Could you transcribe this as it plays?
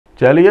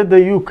Jaaliyadda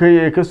UK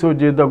ee ka soo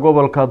jeeda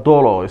gobolka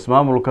Doollo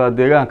ismaamulka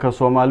deegaanka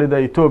Soomaalida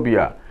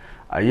Itoobiya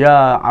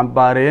ayaa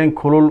Cambaareeyay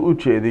kulul u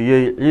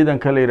jeediyay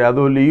ciidanka la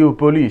yiraahdo Liyu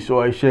Police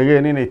oo ay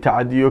sheegeen inay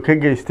tacadiyo ka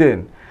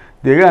geysteen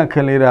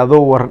deegaanka la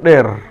yiraahdo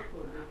Wardheer.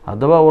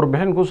 haddaba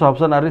warbixin ku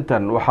saabsan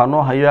arrintan waxaa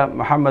noo haya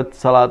Maxamed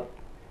Salaad.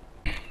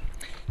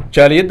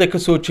 Jaaliyadda ka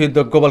soo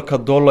jeeda gobolka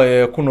Doollo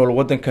ee ku nool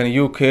wadankan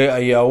UK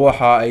ayaa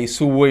waxa ay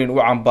si weyn u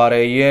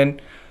cambaareeyeen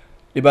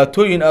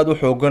dhibaatooyin aad u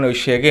xoogan oo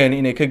sheegeen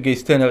inay ka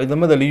geysteen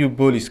ciidamada Liyu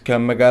Police-ka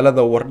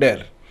magaalada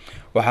Wardheer.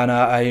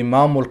 waxaana ay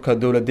maamulka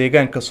dowlad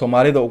deegaanka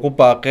Soomaalida ugu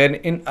baaqeen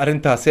in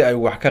arrintaasi ay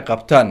wax ka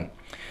qabtaan.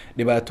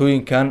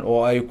 dhibaatooyinkan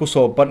oo ay ku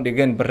soo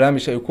bandhigeen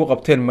barnaamij ay ku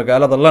qabteen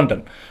magaalada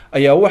London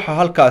ayaa waxa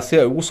halkaasi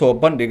ay ugu soo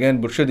bandhigeen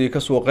bulshadii ka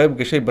soo qayb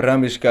gashay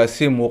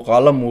barnaamijkaasi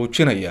muuqaalo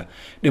muujinaya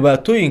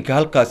dhibaatooyinka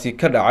halkaasi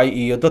ka dhacay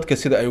iyo dadka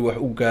sida ay wax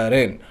u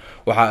gaareen.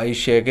 waxa ay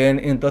sheegeen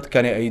in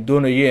dadkani ay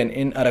doonayeen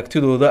in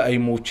aragtidooda ay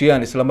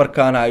muujiyaan isla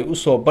markaana ay u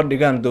soo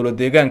bandhigaan dowlad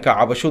deegaanka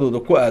cabashadooda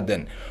ku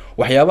aadan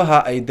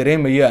waxyaabaha ay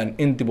dareemayaan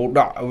in dib u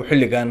dhac uu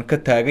xilligan ka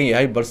taagan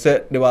yahay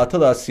balse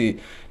dhibaatadaasi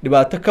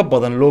dhibaato ka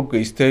badan loo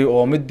geystay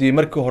oo midii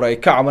markii hore ay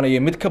ka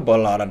cabanayeen mid ka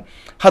ballaaran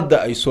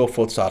hadda ay soo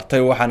food saartay.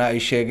 waxaana ay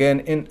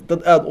sheegeen in dad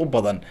aad u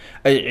badan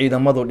ay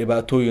ciidamadu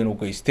dhibaatooyin u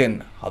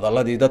geysteen.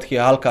 hadaladii dadkii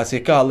halkaasi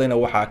ka hadlayna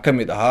waxaa ka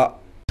mid ahaa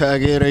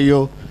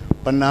taageerayo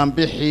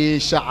banaanbixii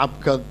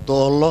shacabka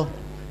Doollo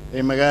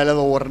ee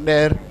magaalada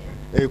Wardheer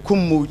ay ku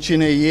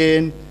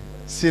muujinayeen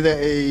sida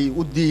ay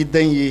u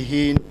diidan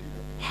yihiin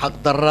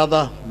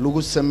xaqdarrada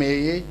lagu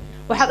sameeyay.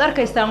 waxaad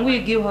arkaystaan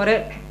wiigii hore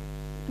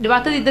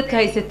dhibaatadii dadka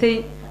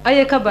haysatay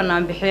ayay ka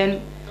banaan bixeen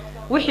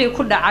wixii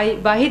ku dhacay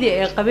baahidii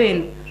ay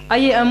qabeen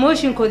ayay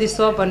emotionkoodii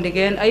soo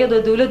bandhigeen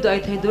ayadoo dawladdu ay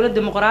tahay dawlad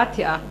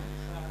dimuqraati ah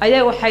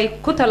ayay waxay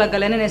ku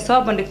talagaleen inay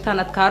soo bandhigtaan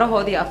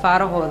adkaarahooda iyo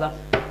afaarahooda.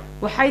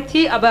 waxay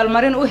tii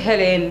abaalmarin u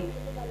heleen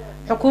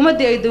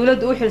xukuumaddii ay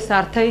dawladdu u xil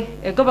saartay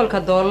ee gobolka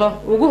Doollo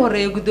ugu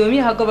horeeyay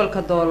gudoomiyaha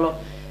gobolka Doollo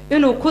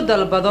inuu ku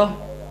dalbado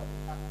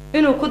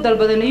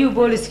Liyu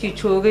Police-kii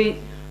joogay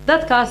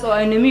dadkaas oo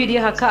ayna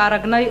meediyaha ka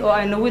aragnay oo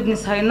ayna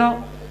witness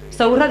hayno.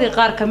 sawiradii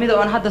qaar kamid oo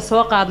aan hadda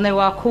soo qaadnay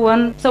waa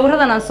kuwan.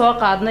 sawiradan aan soo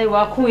qaadnay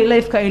waa kuwii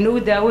live-ka aynu u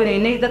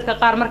daawanaynay. dadka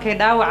qaar markay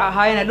dhaawac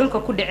ahaayeen dhulka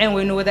ku dhaceen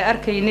waynu wada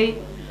arkaynay.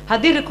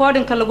 haddii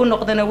recording-ka lagu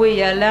noqdana way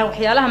yaalaan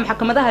waxyaalaha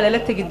maxkamadaha lala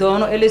tagi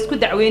doono ee la isku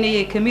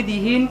dacweynayay kamid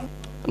yihiin.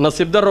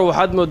 nasiib darro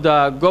waxaad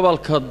moodaa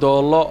gobolka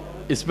Doollo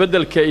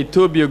isbeddelka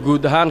Itoobiya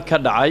guud ahaan ka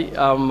dhacay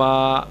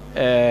ama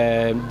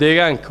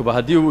deegaankuba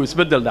haddii uu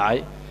isbeddel dhacay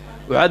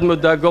waxaad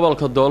moodaa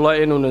gobolka Doollo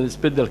inuuna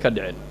isbeddel ka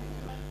dhicin.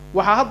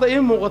 waxaa hadda ii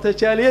muuqatay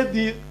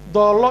jaaliyadii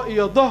Doollo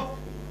iyo Doh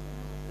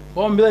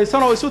oo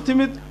midaysan oo isu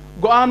timid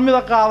go'aan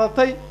mida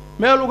qaadatay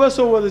meel uga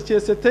soo wada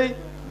jeesatay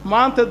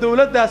maanta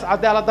dawladdaas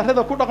cadaalad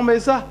darrida ku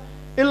dhaqmaysa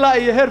ilaa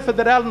iyo heer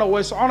federaalna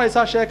way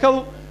soconaysaa sheekadu.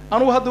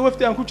 anigu hadda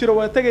wafdi aan ku jiro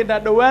waan tagaynaa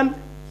dhawaan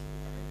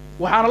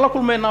waxaana la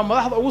kulmaynaa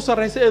madaxda ugu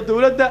sarreysa ee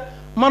dawladda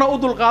mana u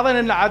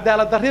dulqaadanayna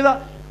cadaalad darrida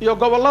iyo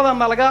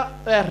gobolladana laga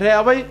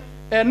reebay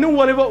nin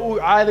waliba uu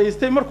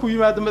caadaystay markuu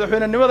yimaado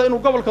madaxweynenimada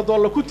inuu gobolka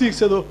Doollo ku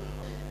tiigsado.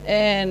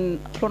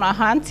 run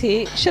ahaantii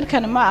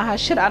shirkan ma aha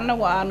shir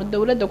annagu aanu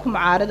dawladda ku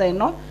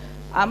mucaaradayno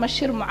ama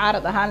shir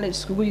mucaarad ahaan la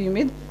iskugu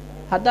yimid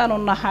haddaanu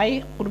nahay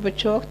qurba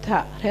joogta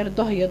reer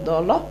Doh iyo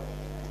Doollo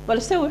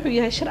balse wuxuu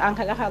yahay shir aan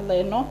kaga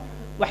hadlayno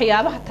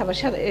waxyaabaha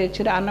tabashada ee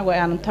jira annagu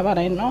aanu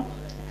tabanayno.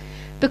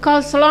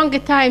 because long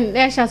time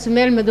meeshaas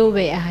meel madow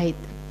bay ahayd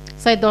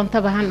say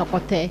doontaba ha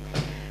noqotee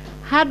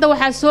hadda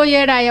waxaa soo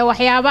yeedhaya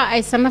waxyaabo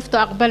aysan naftu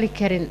aqbali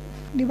karin.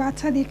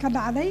 dhibaatadii ka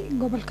dhacday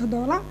gobolka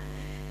Doollo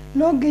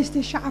loo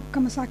geystay shacabka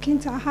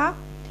masaakiinta ahaa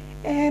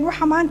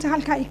waxa maanta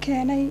halka ay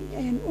keenay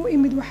u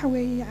imid waxa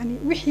weeye yani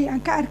wixii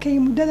aan ka arkay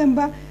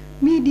muddadanba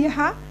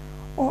meediyaha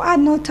oo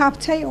aad noo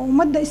taabtay oo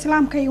ummadda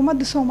islaamka iyo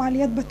ummadda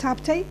Soomaaliyeed ba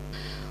taabtay.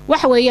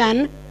 waxa weeyaan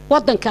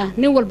wadanka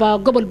nin walba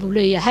gobol buu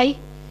leeyahay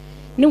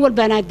nin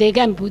walbana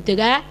deegaan buu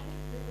degaa.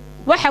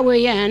 waxa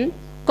weeyaan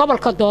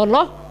gobolka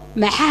Doollo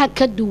maxaa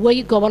ka duway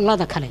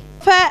gobolada kale.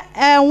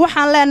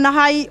 waxaan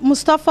leenahay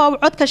Mustafa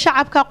codka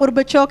shacabka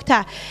qurba joogta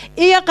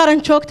iyo qaran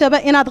joogtaba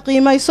inaad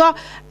qiimayso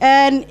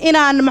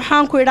inaan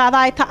maxaan ku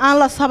idhaahdaa ta aan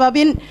la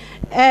sababin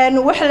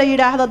wax la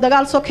yiraahdo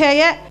dagaal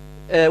sokeeye.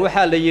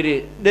 waxaa la yiri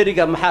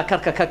dheriga maxaa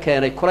karka ka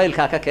keenay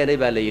kulaylka ka keenay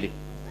baa la yiri.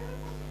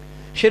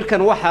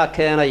 shirkan waxaa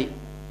keenay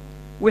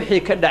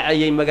wixii ka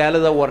dhacayay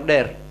magaalada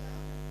Wardheer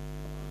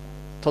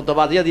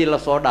toddobaadyadii la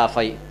soo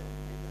dhaafay.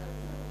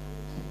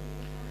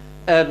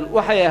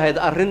 waxay ahayd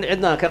arrin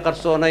cidna ka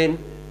qarsoonayn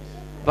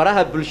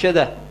baraha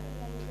bulshada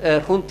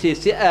runtii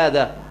si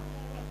aada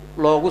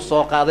loogu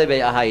soo qaaday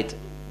bay ahayd.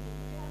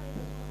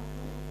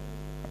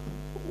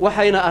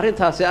 waxayna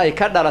arrintaasi ay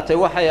ka dhalatay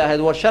waxay ahayd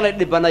war shalay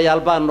dhibanayaal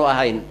baanu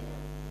ahayn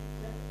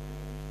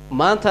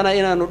maantana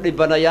inaanu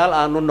dhibanayaal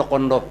aanu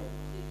noqonno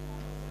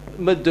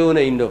ma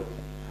doonayno.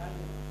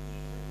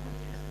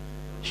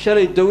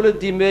 shalay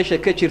dawladdii meesha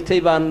ka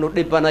jirtay baanu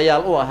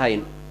dhibanayaal u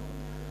ahayn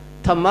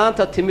ta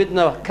maanta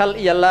timidna kal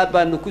iyo laab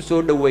baanu ku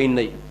soo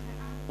dhaweynay.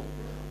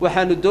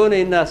 waxaanu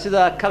doonaynaa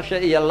sidaa kalsha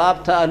iyo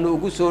laabta aanu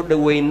ugu soo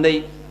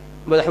dhaweynay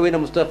madaxweyne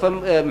mustafa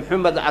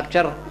maxamed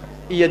cagjar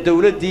iyo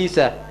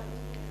dawladdiisa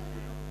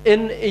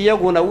in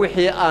iyaguna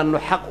wixii aanu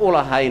xaq u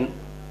lahayn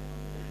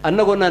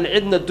annagoonaan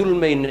cidna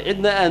dulmaynin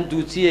cidna aan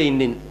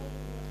duusiyaynin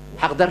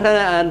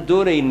xaqdarrana aan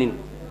doonaynin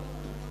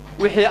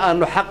wixii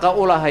aanu xaqa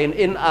u lahayn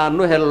in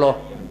aanu helno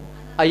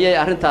ayay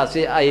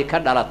arrintaasi ay ka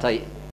dhalatay